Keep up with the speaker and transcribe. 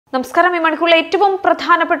നമസ്കാരം. ഈ മണിക്കൂറിലെ ഏറ്റവും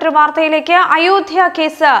പ്രധാനപ്പെട്ട വാർത്തയിലേക്ക്. അയോധ്യ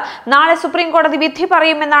കേസ് നാളെ സുപ്രീം കോടതി വിധി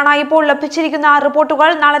പറയുമെന്നാണ് ഇപ്പോൾ ലഭിച്ചിരിക്കുന്ന റിപ്പോർട്ടുകൾ.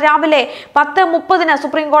 നാളെ രാവിലെ 10:30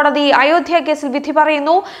 സുപ്രീം കോടതി അയോധ്യ കേസിൽ വിധി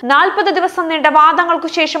പറയുന്നു. 40 ദിവസം നീണ്ട വാദങ്ങൾക്കു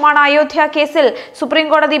ശേഷമാണ് അയോധ്യ കേസിൽ സുപ്രീം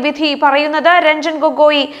കോടതി വിധി പറയുന്നത്.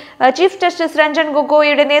 ചീഫ് ജസ്റ്റിസ് രഞ്ജൻ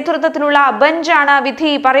ഗൊഗോയിയുടെ നേതൃത്വത്തിലുള്ള ബെഞ്ചാണ്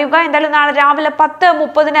വിധി പറയുക. എന്തായാലും നാളെ രാവിലെ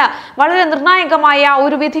 10:30 വളരെ നിർണായകമായ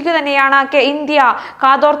ഒരു വിധിക്ക് തന്നെയാണ് ഇന്ത്യ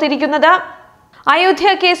കാതോർത്തിരിക്കുന്നത്.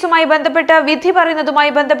 അയോധ്യ കേസുമായി ബന്ധപ്പെട്ട് വിധി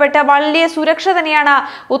പറയുന്നതുമായി ബന്ധപ്പെട്ട് വലിയ സുരക്ഷ തന്നെയാണ്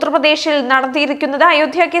ഉത്തർപ്രദേശിൽ നടത്തിയിരിക്കുന്നത്.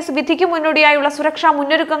 അയോധ്യ കേസ് വിധിക്ക് മുന്നോടിയായുള്ള സുരക്ഷാ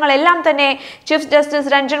മുന്നൊരുക്കങ്ങളെല്ലാം തന്നെ ചീഫ്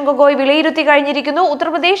ജസ്റ്റിസ് രഞ്ജൻ ഗൊഗോയ് വിലയിരുത്തി കഴിഞ്ഞിരിക്കുന്നു.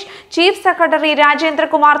 Uttar Pradesh chief secretary Rajendra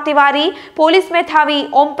Kumar Tiwari, police മേധാവി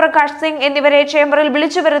ഓം പ്രകാശ് സിംഗ് എന്നിവരെ ചേംബറിൽ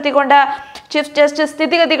വിളിച്ചു വരുത്തിക്കൊണ്ട് ചീഫ് ജസ്റ്റിസ്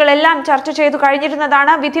സ്ഥിതിഗതികളെല്ലാം ചർച്ച ചെയ്തു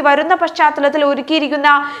കഴിഞ്ഞിരുന്നതാണ്. വിധി വരുന്ന പശ്ചാത്തലത്തിൽ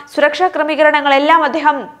ഒരുക്കിയിരിക്കുന്ന സുരക്ഷാ ക്രമീകരണങ്ങളെല്ലാം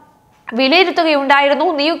അദ്ദേഹം വിലയിരുത്തുകയുണ്ടായിരുന്നു.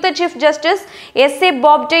 നിയുക്ത ചീഫ് ജസ്റ്റിസ് എസ് എ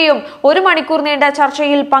ബോബ്ഡെയും 1 മണിക്കൂർ നീണ്ട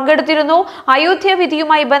ചർച്ചയിൽ പങ്കെടുത്തിരുന്നു. അയോധ്യ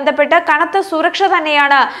വിധിയുമായി ബന്ധപ്പെട്ട് കനത്ത സുരക്ഷ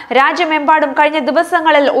തന്നെയാണ് രാജ്യമെമ്പാടും കഴിഞ്ഞ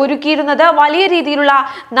ദിവസങ്ങളിൽ ഒരുക്കിയിരുന്നത്. വലിയ രീതിയിലുള്ള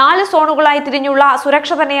 4 സോണുകളായി തിരിഞ്ഞുള്ള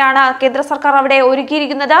സുരക്ഷ തന്നെയാണ് കേന്ദ്ര സർക്കാർ അവിടെ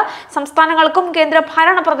ഒരുക്കിയിരിക്കുന്നത്. സംസ്ഥാനങ്ങൾക്കും കേന്ദ്ര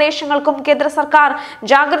ഭരണ പ്രദേശങ്ങൾക്കും കേന്ദ്ര സർക്കാർ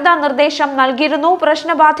ജാഗ്രതാ നിർദ്ദേശം നൽകിയിരുന്നു.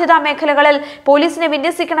 പ്രശ്നബാധിത മേഖലകളിൽ പോലീസിനെ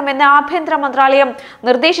വിന്യസിക്കണമെന്ന് ആഭ്യന്തര മന്ത്രാലയം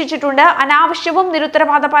നിർദ്ദേശിച്ചിട്ടുണ്ട്. അനാവശ്യവും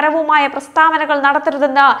നിരുത്തരവാദപരവുമായ പ്രസ്താവനകൾ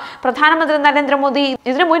നടത്തരുതെന്ന് പ്രധാനമന്ത്രി നരേന്ദ്രമോദി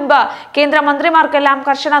ഇതിനു മുൻപ് കേന്ദ്ര മന്ത്രിമാർക്കെല്ലാം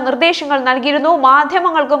കർശന നിർദ്ദേശങ്ങൾ നൽകിയിരുന്നു.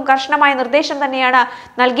 മാധ്യമങ്ങൾക്കും കർശനമായ നിർദ്ദേശം തന്നെയാണ്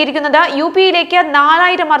നൽകിയിരിക്കുന്നത്. UP-യിലേക്ക്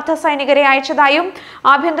 4000 അർദ്ധസൈനികരെ അയച്ചതായും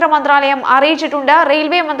ആഭ്യന്തര മന്ത്രാലയം അറിയിച്ചിട്ടുണ്ട്.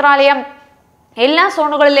 റെയിൽവേ മന്ത്രാലയം എല്ലാ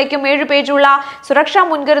സോണുകളിലേക്കും 7 പേജുള്ള സുരക്ഷാ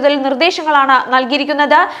മുൻകരുതൽ നിർദ്ദേശങ്ങളാണ്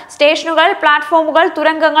നൽകിയിരിക്കുന്നത്. സ്റ്റേഷനുകൾ, പ്ലാറ്റ്ഫോമുകൾ,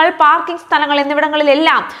 തുരങ്കങ്ങൾ, പാർക്കിംഗ് സ്ഥലങ്ങൾ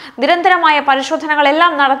എന്നിവിടങ്ങളിലെല്ലാം നിരന്തരമായ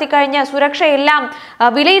പരിശോധനകളെല്ലാം നടത്തിക്കഴിഞ്ഞ് സുരക്ഷയെല്ലാം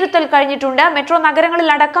വിലയിരുത്തൽ കഴിഞ്ഞിട്ടുണ്ട്. മെട്രോ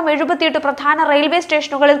നഗരങ്ങളിലടക്കം 78 പ്രധാന റെയിൽവേ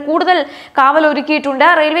സ്റ്റേഷനുകളിൽ കൂടുതൽ കാവൽ ഒരുക്കിയിട്ടുണ്ട്.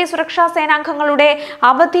 റെയിൽവേ സുരക്ഷാ സേനാംഗങ്ങളുടെ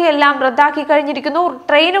അവധിയെല്ലാം റദ്ദാക്കി കഴിഞ്ഞിരിക്കുന്നു.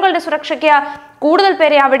 ട്രെയിനുകളുടെ സുരക്ഷയ്ക്ക് കൂടുതൽ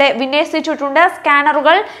പേരെ അവിടെ വിന്യസിച്ചിട്ടുണ്ട്.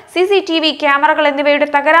 സ്കാനറുകൾ, CCTV ക്യാമറകൾ എന്നിവയുടെ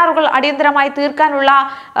തകരാറുകൾ അടിയന്തരമായി തീർക്കാനുള്ള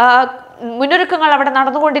മുന്നൊരുക്കങ്ങൾ അവിടെ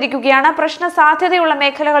നടന്നുകൊണ്ടിരിക്കുകയാണ്. പ്രശ്ന സാധ്യതയുള്ള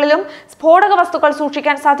മേഖലകളിലും സ്ഫോടക വസ്തുക്കൾ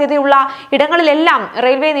സൂക്ഷിക്കാൻ സാധ്യതയുള്ള ഇടങ്ങളിലെല്ലാം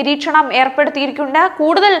റെയിൽവേ നിരീക്ഷണം ഏർപ്പെടുത്തിയിരിക്കുന്നുണ്ട്.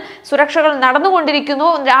 കൂടുതൽ സുരക്ഷകൾ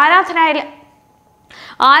നടന്നുകൊണ്ടിരിക്കുന്നു.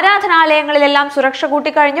 ആരാധനാലയങ്ങളിലെല്ലാം സുരക്ഷ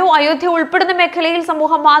കൂട്ടിക്കഴിഞ്ഞു. അയോധ്യ ഉൾപ്പെടുന്ന മേഖലയിൽ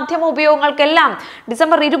സമൂഹ മാധ്യമ ഉപയോഗങ്ങൾക്കെല്ലാം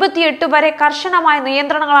ഡിസംബർ 28 വരെ കർശനമായ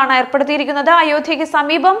നിയന്ത്രണങ്ങളാണ് ഏർപ്പെടുത്തിയിരിക്കുന്നത്. അയോധ്യയ്ക്ക്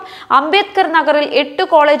സമീപം അംബേദ്കർ നഗറിൽ 8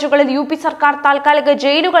 കോളേജുകളിൽ UP സർക്കാർ താൽക്കാലിക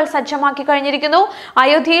ജയിലുകൾ സജ്ജമാക്കി കഴിഞ്ഞിരിക്കുന്നു.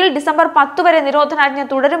 അയോധ്യയിൽ ഡിസംബർ 10 വരെ നിരോധനാജ്ഞ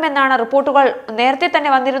തുടരുമെന്നാണ് റിപ്പോർട്ടുകൾ നേരത്തെ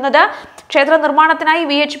തന്നെ വന്നിരുന്നത്. ക്ഷേത്ര നിർമ്മാണത്തിനായി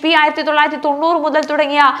VHP 1990 മുതൽ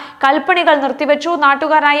തുടങ്ങിയ കൽപ്പണികൾ നിർത്തിവെച്ചു.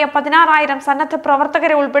 നാട്ടുകാരായ 16,000 സന്നദ്ധ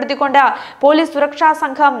പ്രവർത്തകരെ ഉൾപ്പെടുത്തിക്കൊണ്ട് പോലീസ് സുരക്ഷാ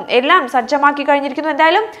സംഘം എല്ലാം സജ്ജമാക്കി കഴിഞ്ഞിരിക്കുന്നു.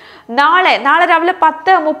 എന്തായാലും നാളെ രാവിലെ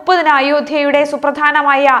 10:30 അയോധ്യയുടെ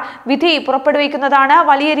സുപ്രധാനമായ വിധി പുറപ്പെടുവിക്കുന്നതാണ്.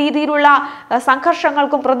 വലിയ രീതിയിലുള്ള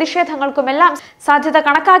സംഘർഷങ്ങൾക്കും പ്രതിഷേധങ്ങൾക്കും എല്ലാം സാധ്യത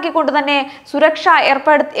കണക്കാക്കിക്കൊണ്ട് തന്നെ സുരക്ഷ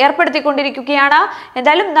ഏർപ്പെടുത്തിക്കൊണ്ടിരിക്കുകയാണ്.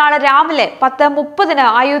 എന്തായാലും നാളെ രാവിലെ 10:30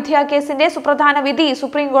 അയോധ്യ കേസിന്റെ സുപ്രധാന വിധി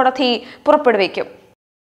സുപ്രീം കോടതി പുറപ്പെടുവിക്കും.